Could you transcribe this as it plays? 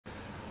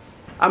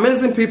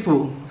Amazing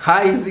people,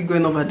 how is it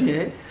going over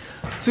there?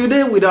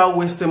 Today, without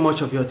wasting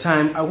much of your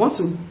time, I want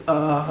to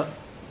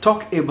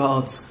talk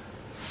about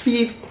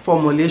feed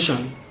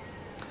formulation.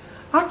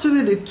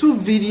 Actually, the two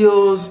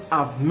videos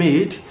I've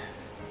made,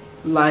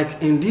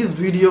 like in this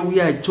video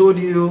where I told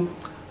you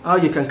how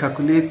you can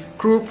calculate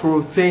crude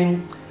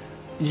protein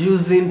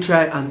using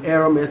try and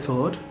error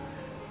method,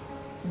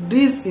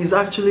 this is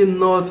actually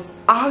not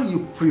how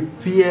you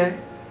prepare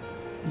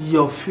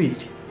your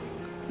feed.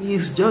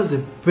 It's just a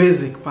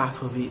basic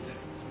part of it.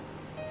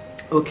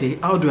 Okay,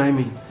 how do I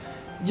mean?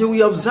 You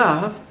will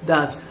observe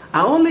that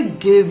I only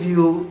gave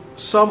you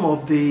some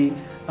of the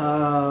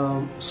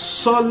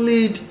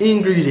solid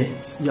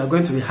ingredients you are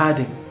going to be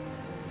adding.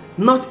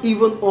 Not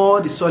even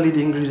all the solid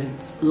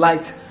ingredients,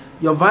 like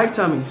your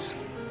vitamins,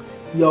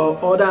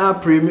 your other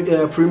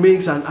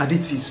premix and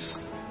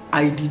additives.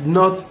 I did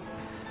not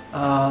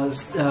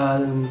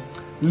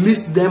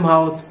list them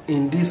out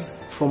in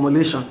this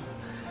formulation.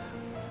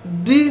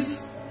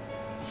 This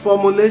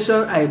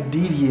formulation I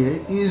did here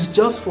is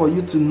just for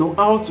you to know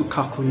how to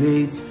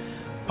calculate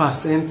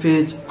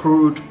percentage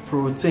crude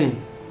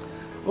protein.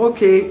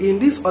 Okay, in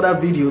this other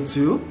video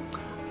too,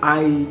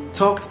 I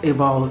talked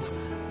about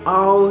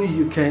how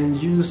you can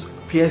use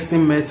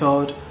Pearson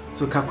method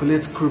to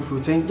calculate crude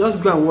protein.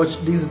 Just go and watch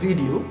this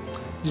video,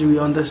 you will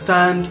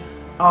understand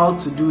how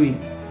to do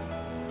it.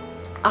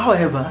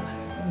 However,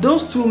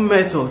 those two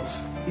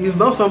methods is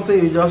not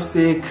something you just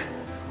take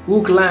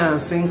hook, line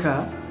and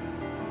sinker,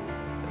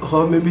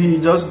 or maybe you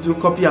just do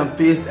copy and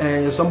paste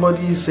and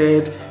somebody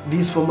said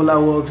this formula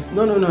works.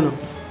 No.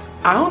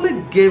 I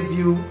only gave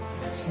you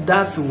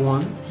that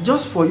one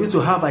just for you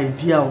to have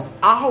idea of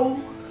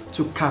how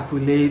to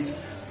calculate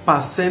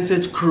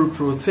percentage crude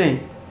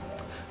protein.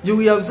 You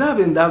will observe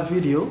in that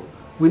video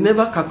we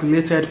never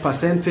calculated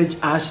percentage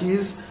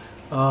ashes,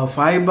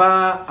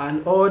 fiber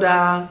and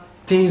other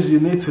things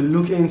you need to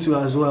look into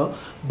as well,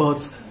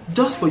 but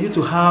just for you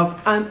to have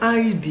an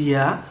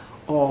idea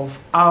of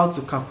how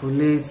to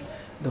calculate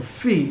the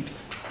feed,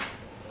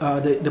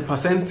 the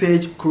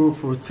percentage crude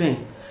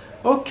protein.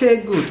 Okay,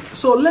 good.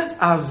 So let's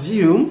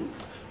assume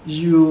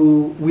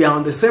we are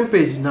on the same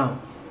page now,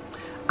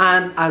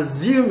 and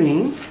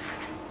assuming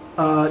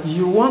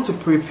you want to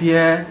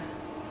prepare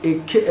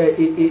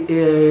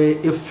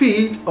a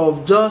feed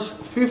of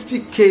just 50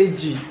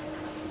 kg,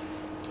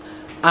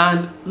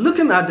 and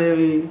looking at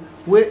the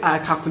way I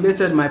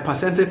calculated my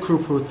percentage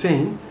crude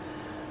protein,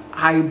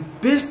 I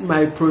based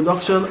my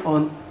production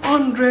on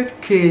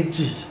 100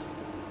 kg.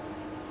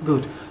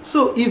 Good.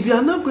 So if you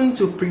are not going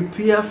to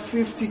prepare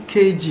 50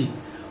 kg,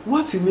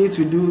 what you need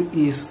to do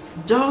is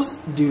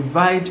just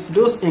divide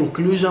those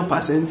inclusion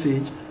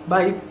percentage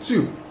by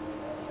 2.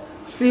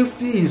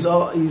 50 is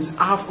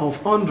half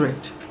of 100.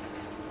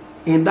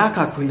 In that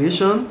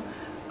calculation,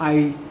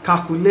 I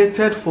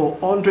calculated for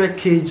 100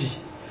 kg.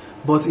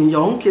 But in your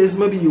own case,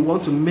 maybe you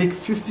want to make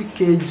 50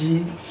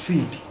 kg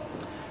feed.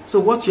 So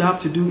what you have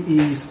to do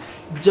is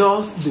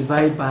just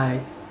divide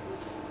by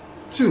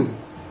 2.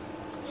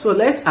 So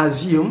let's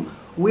assume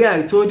where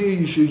I told you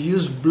you should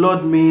use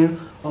blood meal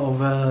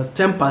of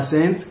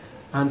 10%,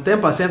 and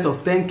 10%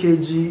 of 10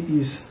 kg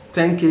is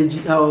 10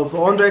 kg, of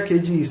 100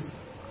 kg is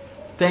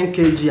 10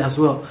 kg as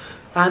well.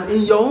 And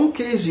in your own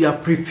case, you are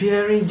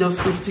preparing just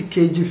 50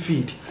 kg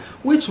feed,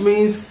 which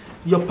means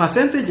your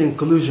percentage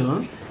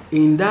inclusion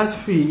in that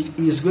feed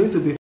is going to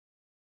be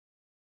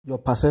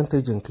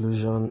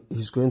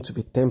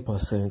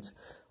 10%,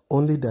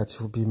 only that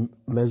you'll be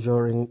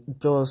measuring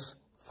just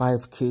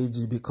 5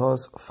 kg,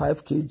 because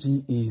 5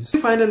 kg is... If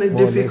you find it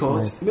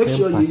difficult, make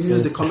sure you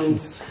use the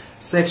comment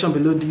section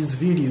below this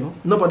video.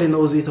 Nobody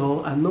knows it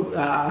all, and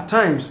at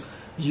times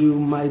you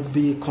might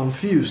be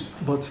confused,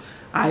 but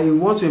I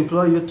want to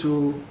implore you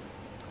to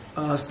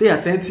stay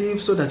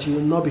attentive so that you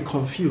will not be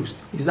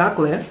confused. Is that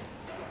clear?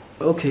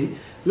 Okay,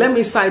 let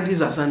me cite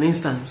this as an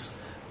instance.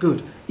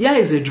 Good. Here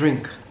is a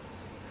drink.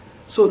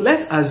 So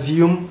let's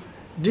assume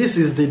this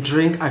is the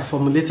drink I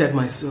formulated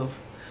myself.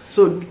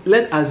 So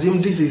let's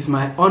assume this is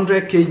my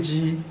 100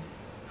 kg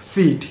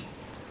feed.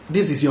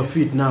 This is your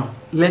feed now.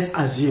 Let's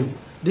assume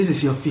this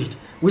is your feed,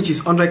 which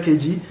is 100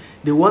 kg,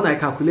 the one I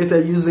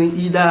calculated using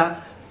either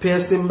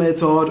Pearson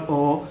method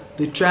or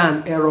the try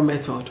and error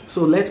method.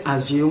 So let's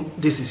assume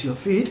this is your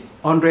feed,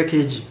 100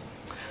 kg.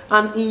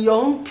 And in your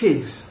own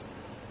case,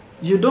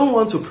 you don't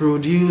want to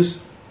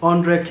produce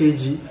 100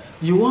 kg,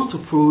 you want to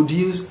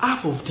produce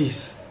half of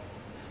this.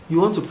 You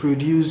want to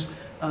produce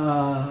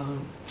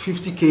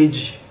 50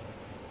 kg.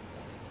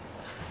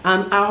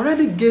 And I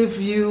already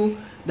gave you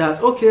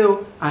that, okay,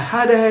 I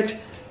added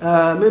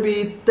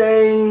maybe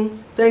 10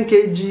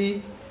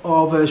 kg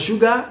of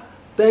sugar,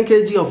 10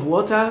 kg of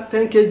water,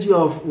 10 kg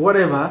of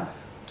whatever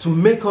to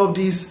make up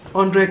this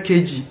 100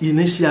 kg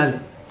initially.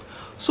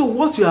 So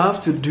what you have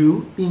to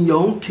do in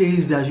your own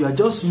case that you are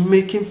just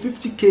making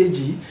 50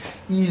 kg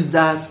is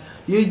that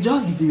you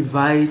just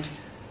divide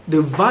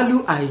the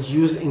value I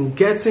use in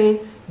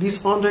getting this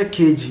 100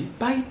 kg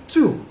by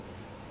 2.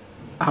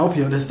 I hope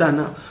you understand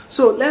now.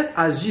 So let's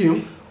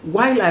assume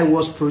while I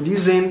was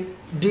producing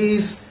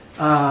this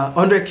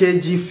 100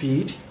 kg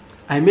feed,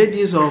 I made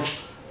use of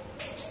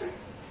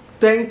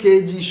 10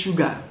 kg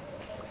sugar.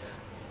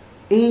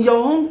 In your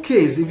own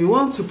case, if you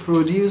want to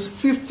produce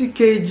 50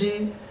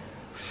 kg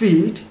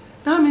feed,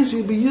 that means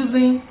you'll be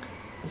using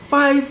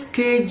 5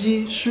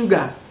 kg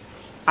sugar.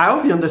 I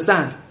hope you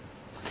understand.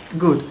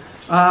 Good.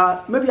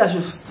 Maybe I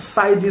should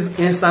cite this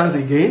instance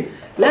again.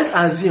 Let's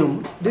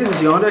assume this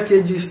is your 100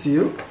 kg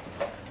still.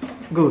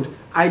 Good.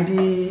 I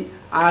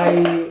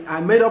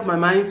made up my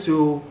mind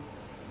to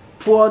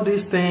pour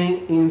this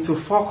thing into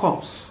 4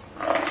 cups.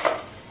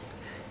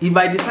 If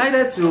I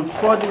decided to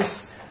pour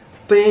this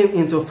thing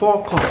into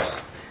 4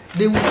 cups,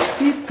 they will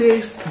still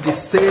taste the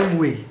same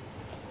way.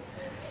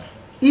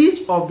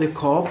 Each of the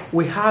cup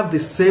will have the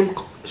same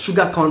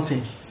sugar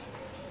content.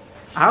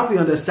 I hope you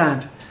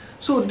understand.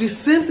 So the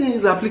same thing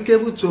is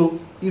applicable to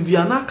if you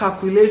are not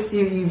calculate,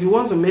 if you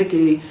want to make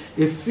a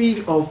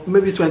feed of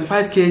maybe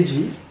 25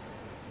 kg,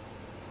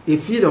 a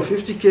feed of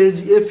 50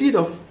 kg, a feed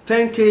of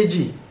 10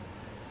 kg.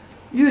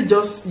 You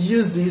just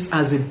use this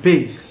as a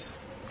base.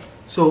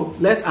 So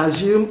let's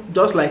assume,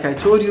 just like I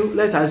told you,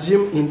 let's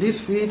assume in this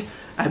feed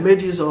I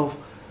made use of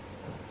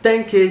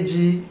 10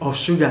 kg of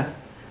sugar,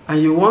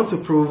 and you want to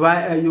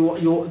provide you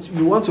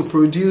want to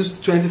produce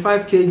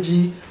 25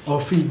 kg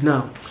of feed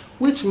now,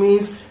 which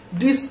means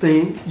this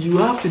thing you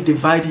have to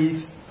divide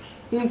it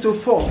into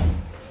 4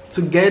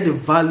 to get the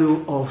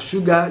value of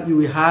sugar you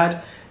will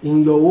have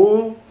in your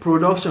own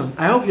production.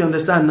 I hope you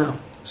understand now.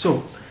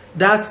 So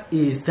that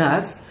is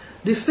that.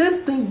 The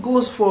same thing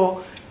goes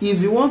for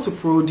if you want to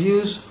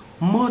produce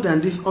more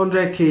than this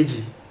 100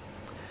 kg.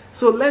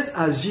 So let's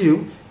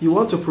assume you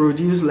want to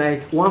produce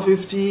like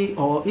 150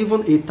 or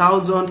even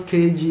 1,000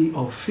 kg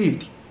of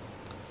feed,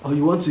 or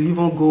you want to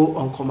even go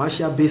on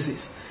commercial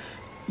basis.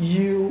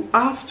 You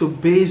have to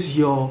base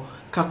your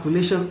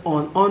calculation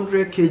on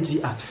 100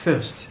 kg at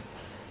first,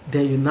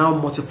 then you now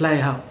multiply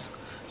out.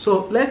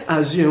 So let's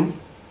assume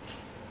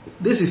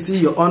this is still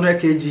your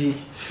 100 kg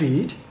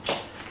feed,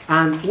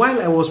 and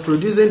while I was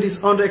producing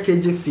this 100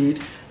 kg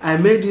feed, I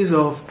made use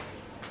of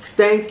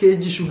 10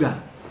 kg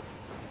sugar.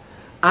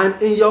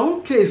 And in your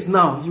own case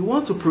now, you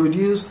want to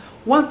produce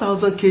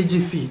 1,000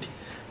 kg feed,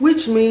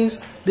 which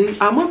means the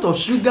amount of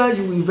sugar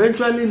you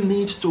eventually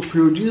need to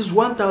produce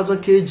 1,000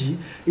 kg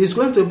is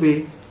going to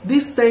be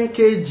this 10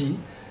 kg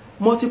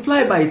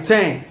multiplied by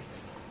 10.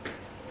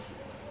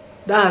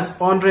 That's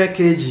 100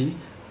 kg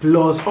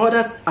plus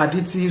other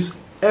additives.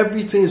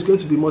 Everything is going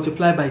to be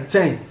multiplied by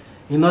 10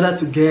 in order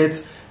to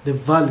get the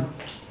value.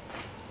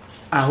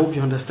 I hope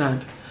you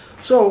understand.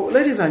 So,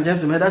 ladies and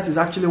gentlemen, that is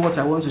actually what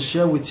I want to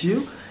share with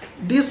you.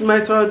 This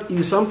method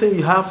is something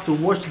you have to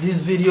watch this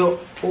video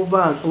over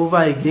and over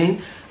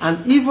again,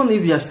 and even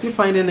if you are still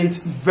finding it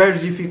very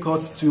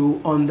difficult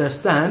to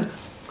understand,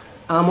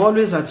 I'm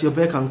always at your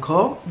beck and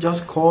call.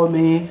 Just call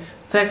me,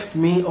 text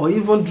me, or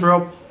even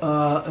drop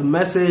a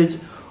message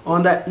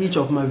under each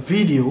of my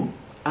video,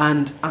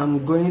 and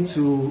I'm going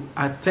to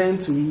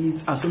attend to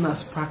it as soon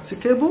as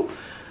practicable.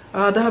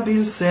 That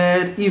being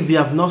said, if you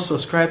have not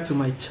subscribed to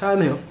my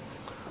channel,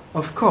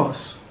 of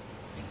course,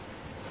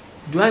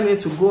 do I need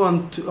to go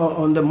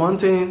on the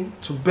mountain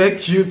to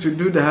beg you to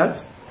do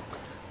that?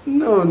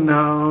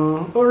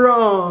 No,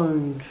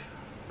 wrong.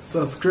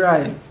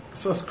 Subscribe.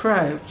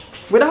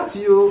 Without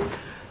you,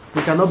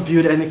 we cannot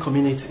build any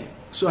community.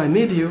 So I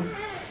need you.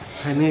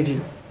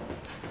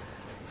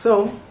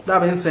 So that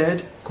being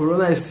said,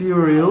 Corona is still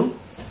real.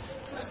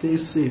 Stay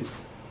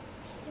safe.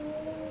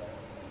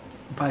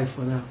 Bye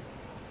for now.